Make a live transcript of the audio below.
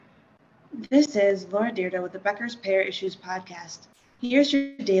This is Laura Deirdre with the Becker's Payer Issues podcast. Here's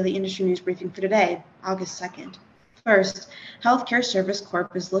your daily industry news briefing for today, August 2nd. First, Healthcare Service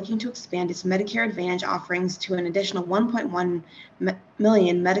Corp is looking to expand its Medicare Advantage offerings to an additional 1.1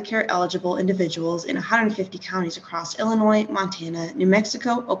 million Medicare-eligible individuals in 150 counties across Illinois, Montana, New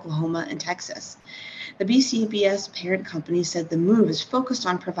Mexico, Oklahoma, and Texas. The BCBS parent company said the move is focused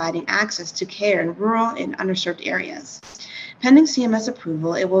on providing access to care in rural and underserved areas. Pending CMS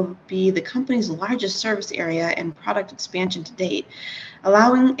approval, it will be the company's largest service area and product expansion to date,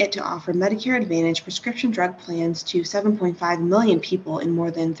 allowing it to offer Medicare Advantage prescription drug plans to 7.5 million people in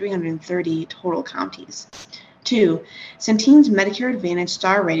more than 330 total counties. 2. Centene's Medicare Advantage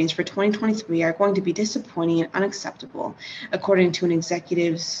star ratings for 2023 are going to be disappointing and unacceptable, according to an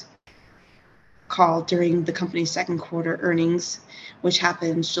executive's call during the company's second quarter earnings, which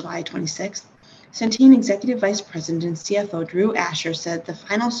happens July 26th. Centene Executive Vice President and CFO Drew Asher said the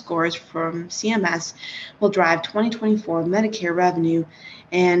final scores from CMS will drive 2024 Medicare revenue,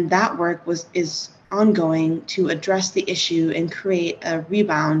 and that work is ongoing to address the issue and create a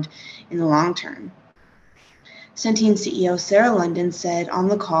rebound in the long term. Centene CEO Sarah London said on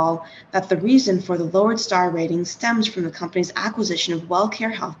the call that the reason for the lowered star rating stems from the company's acquisition of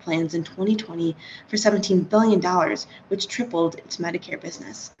WellCare Health Plans in 2020 for $17 billion, which tripled its Medicare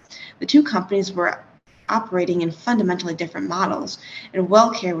business. The two companies were operating in fundamentally different models, and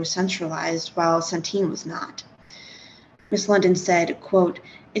WellCare was centralized while Centene was not. Ms. London said, quote,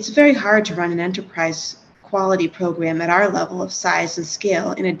 "It's very hard to run an enterprise quality program at our level of size and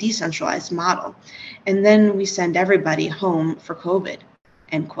scale in a decentralized model, and then we send everybody home for COVID,"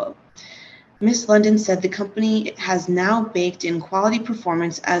 end quote. Ms. London said the company has now baked in quality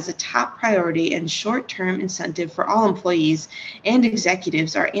performance as a top priority and short-term incentive for all employees, and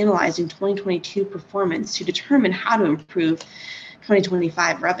executives are analyzing 2022 performance to determine how to improve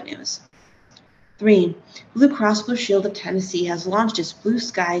 2025 revenues. 3. Blue Cross Blue Shield of Tennessee has launched its Blue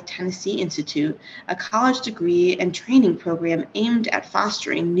Sky Tennessee Institute, a college degree and training program aimed at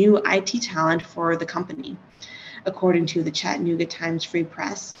fostering new IT talent for the company. According to the Chattanooga Times Free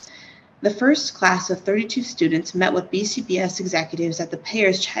Press, the first class of 32 students met with BCBS executives at the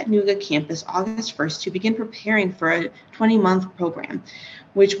Payer's Chattanooga campus August 1st to begin preparing for a 20-month program,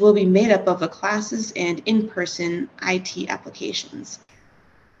 which will be made up of the classes and in-person IT applications.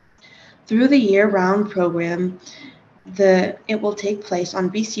 Through the year-round program, it will take place on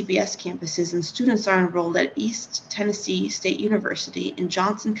BCBS campuses, and students are enrolled at East Tennessee State University in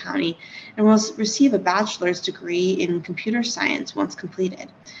Johnson County and will receive a bachelor's degree in computer science once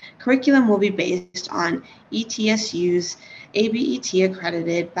completed. Curriculum will be based on ETSU's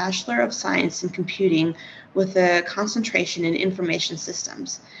ABET-accredited Bachelor of Science in Computing with a concentration in information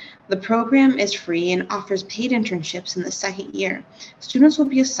systems. The program is free and offers paid internships in the second year. Students will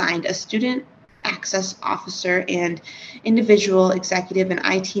be assigned a student access officer and individual executive and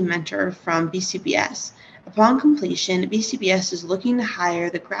IT mentor from BCBS. Upon completion, BCBS is looking to hire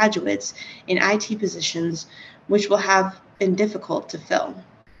the graduates in IT positions, which will have been difficult to fill.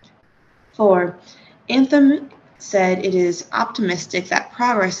 4. Anthem said it is optimistic that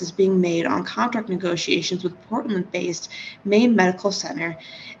progress is being made on contract negotiations with Portland-based Maine Medical Center,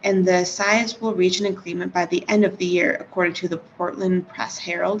 and the sides will reach an agreement by the end of the year, according to the Portland Press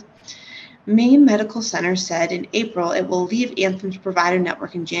Herald. Maine Medical Center said in April it will leave Anthem's provider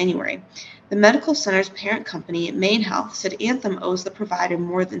network in January. The medical center's parent company, Maine Health, said Anthem owes the provider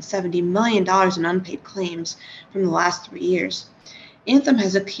more than $70 million in unpaid claims from the last 3 years. Anthem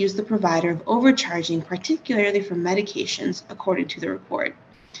has accused the provider of overcharging, particularly for medications, according to the report.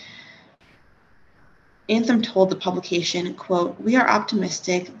 Anthem told the publication, quote, "We are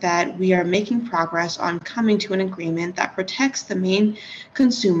optimistic that we are making progress on coming to an agreement that protects the Maine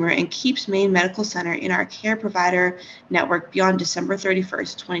consumer and keeps Maine Medical Center in our care provider network beyond December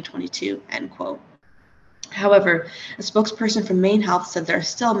 31st, 2022, end quote. However, a spokesperson from Maine Health said there are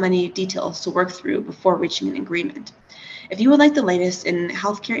still many details to work through before reaching an agreement. If you would like the latest in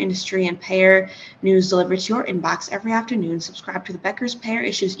healthcare industry and payer news delivered to your inbox every afternoon, subscribe to the Becker's Payer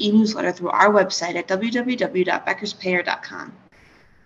Issues e-newsletter through our website at www.beckerspayer.com.